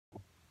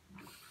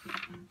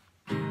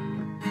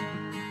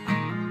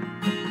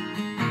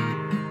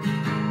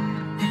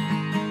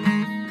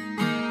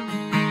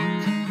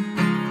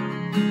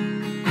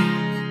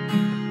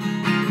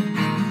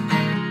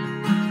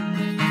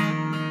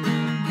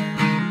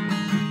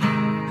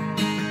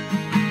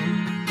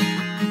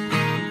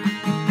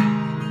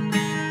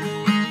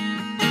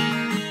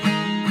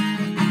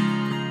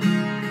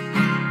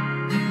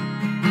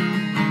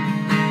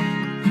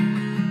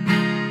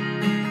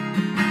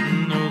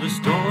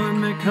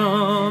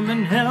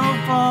and hell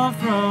fall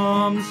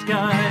from the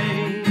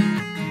sky.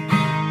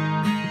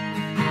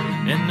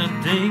 And the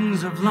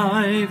things of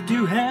life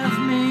do have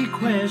me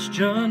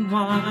question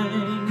why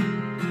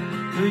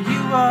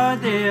you are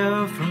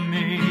there for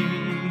me.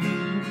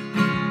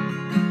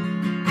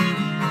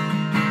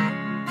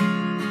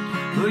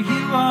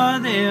 You are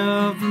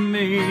there for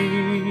me.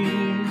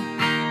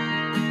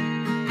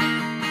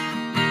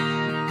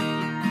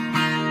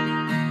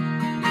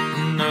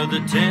 Though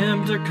the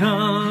tempter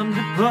come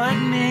to put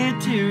me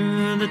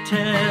to the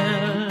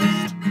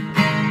test,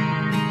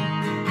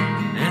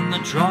 and the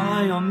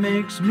trial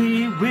makes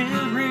me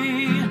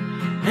weary,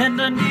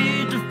 and I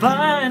need to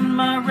find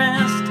my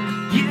rest,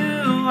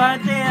 you are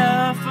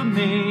there for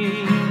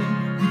me.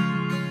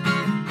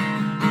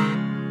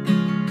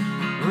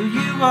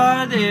 You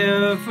are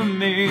there for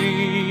me.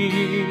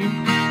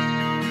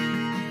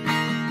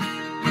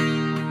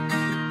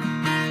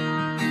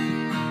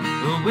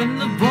 When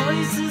the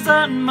voices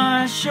on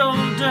my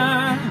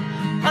shoulder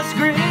are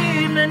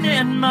screaming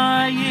in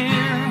my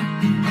ear,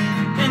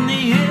 and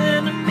the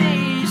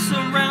enemy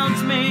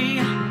surrounds me,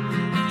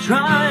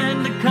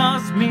 trying to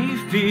cause me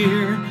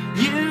fear,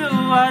 you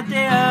are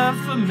there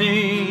for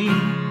me.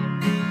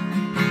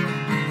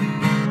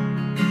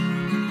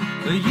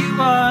 You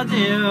are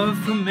there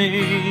for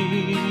me.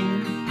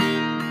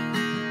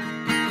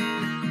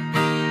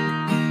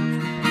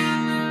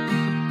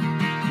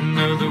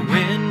 No, the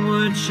wind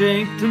would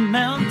shake the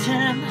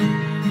mountain,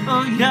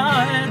 oh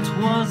yeah, it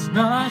was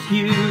not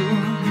you.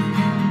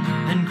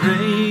 And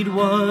great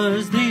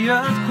was the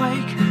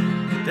earthquake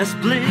that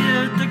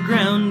split the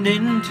ground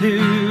in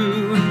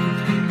two,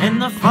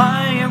 and the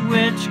fire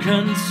which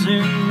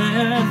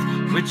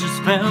consumeth, which is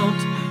felt,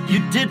 you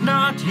did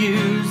not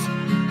use,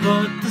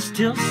 but the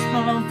still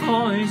small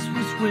voice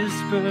was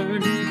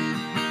whispered,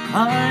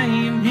 I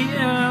am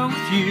here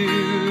with you.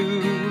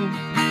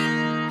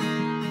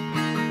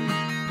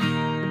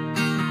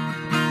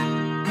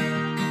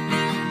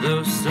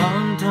 Though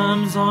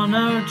sometimes on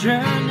our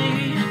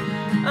journey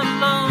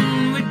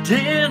alone we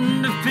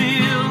tend to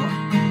feel,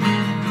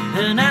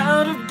 and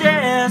out of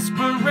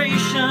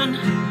desperation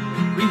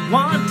we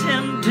want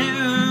Him to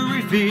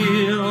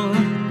reveal.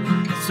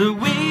 So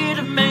we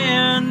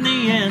demand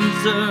the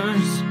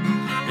answers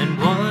and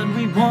what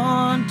we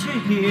want to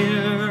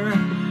hear.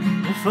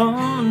 If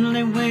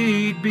only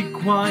we'd be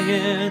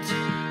quiet,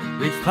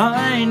 we'd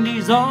find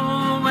He's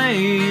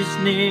always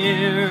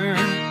near.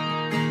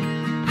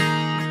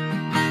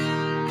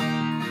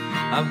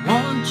 I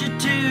want you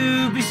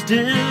to be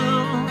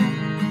still,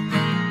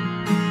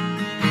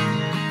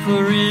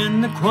 for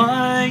in the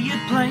quiet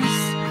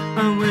place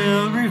I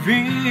will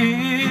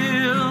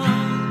reveal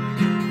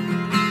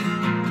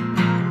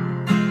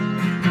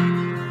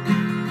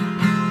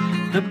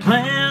the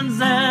plans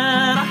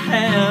that I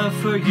have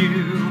for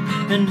you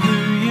and who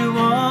you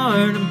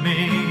are to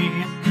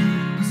me.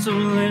 So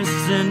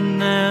listen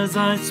as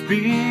I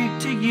speak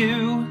to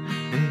you,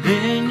 and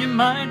then you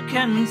might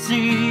can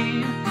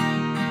see.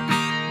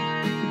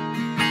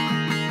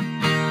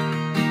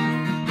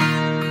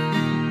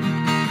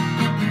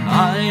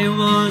 I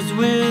was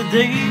with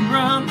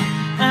Abram,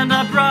 and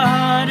I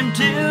brought him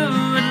to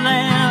a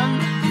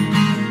land,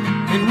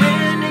 and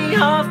when he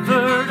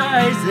offered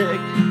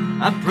Isaac,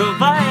 I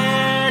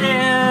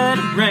provided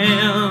a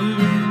ram.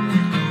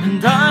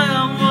 And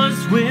I was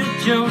with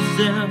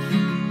Joseph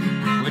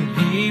when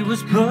he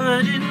was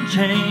put in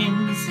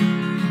chains,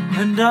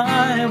 and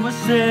I was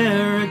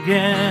there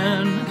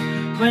again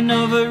when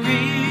over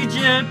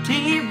Egypt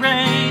he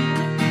reigned.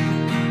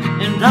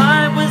 And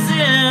I was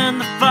in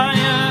the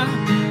fire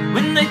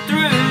when they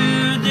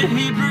threw the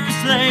Hebrew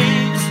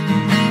slaves,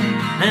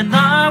 and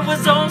I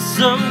was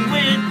also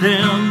with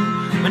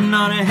them when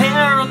not a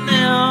hair on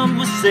them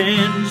was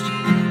singed.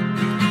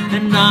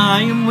 And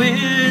I am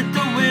with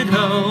the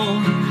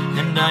widow,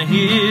 and I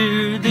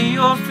hear the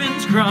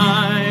orphans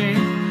cry.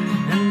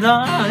 And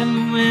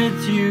I'm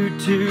with you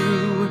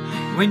too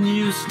when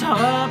you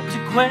stop to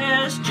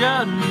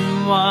question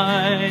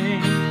why.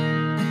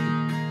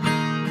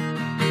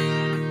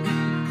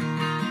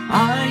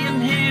 I am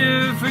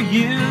here for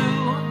you,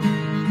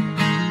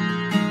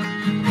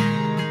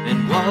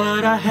 and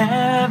what I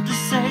have to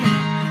say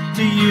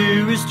to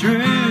you is true.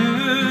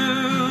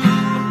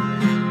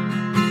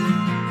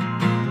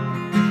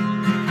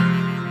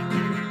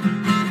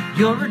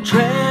 You're a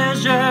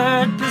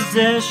treasured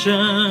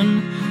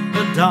possession,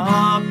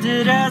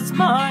 adopted as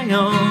my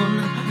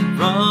own,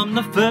 from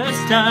the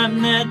first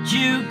time that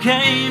you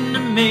came to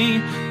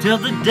me till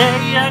the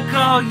day I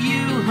call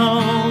you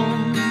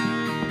home.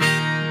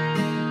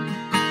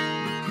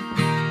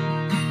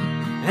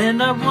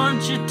 And I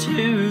want you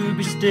to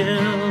be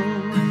still,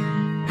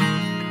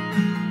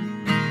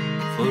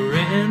 for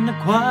in the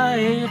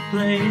quiet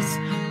place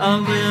I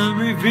will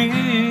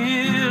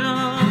reveal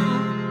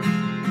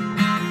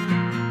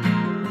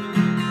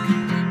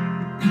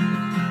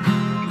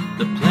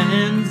the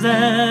plans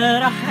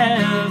that I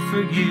have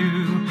for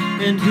you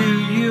and who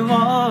you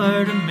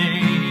are to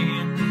me.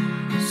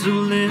 So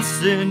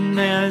listen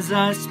as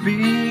I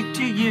speak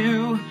to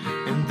you,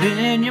 and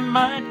then your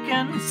mind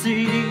can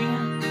see.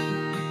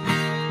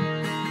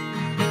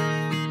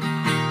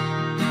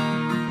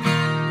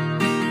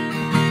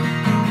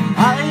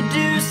 I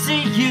do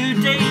see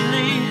you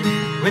daily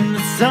when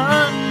the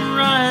sun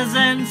rises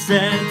and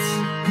sets,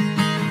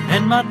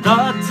 and my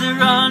thoughts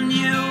are on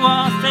you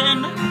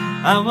often,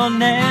 I will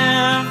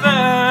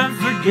never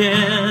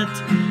forget.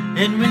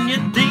 And when you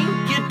think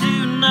you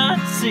do not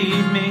see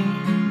me,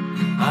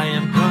 I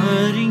am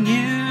putting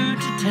you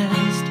to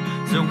test.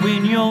 So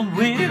when you're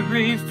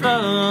weary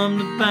from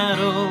the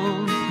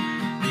battle,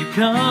 you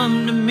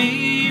come to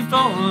me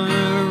for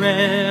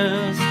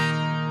rest.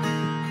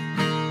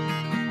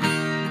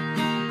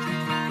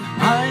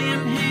 I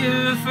am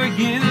here for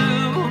you,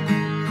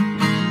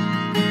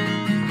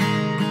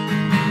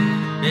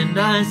 and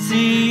I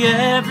see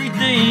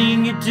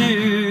everything you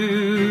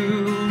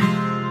do.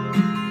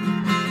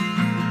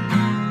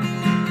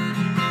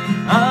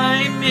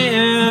 I'm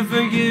here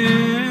for you,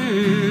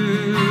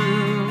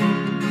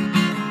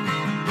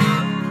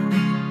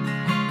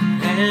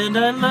 and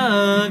I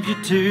love you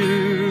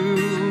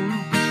too.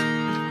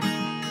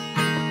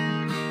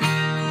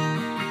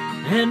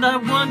 And I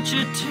want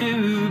you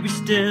to be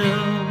still,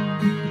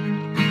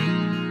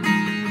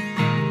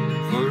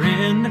 for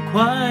in the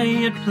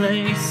quiet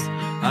place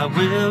I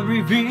will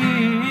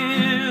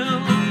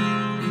reveal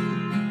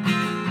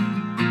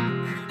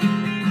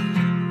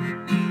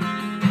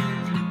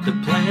the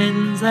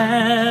plans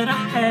that I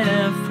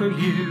have for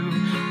you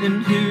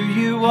and who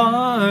you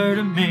are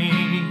to me.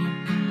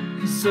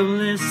 So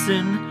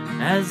listen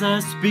as I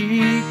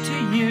speak to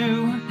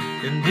you,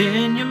 and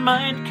then your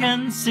mind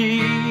can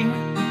see.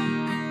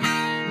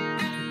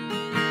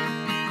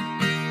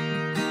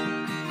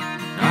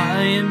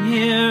 I am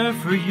here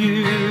for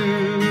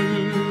you.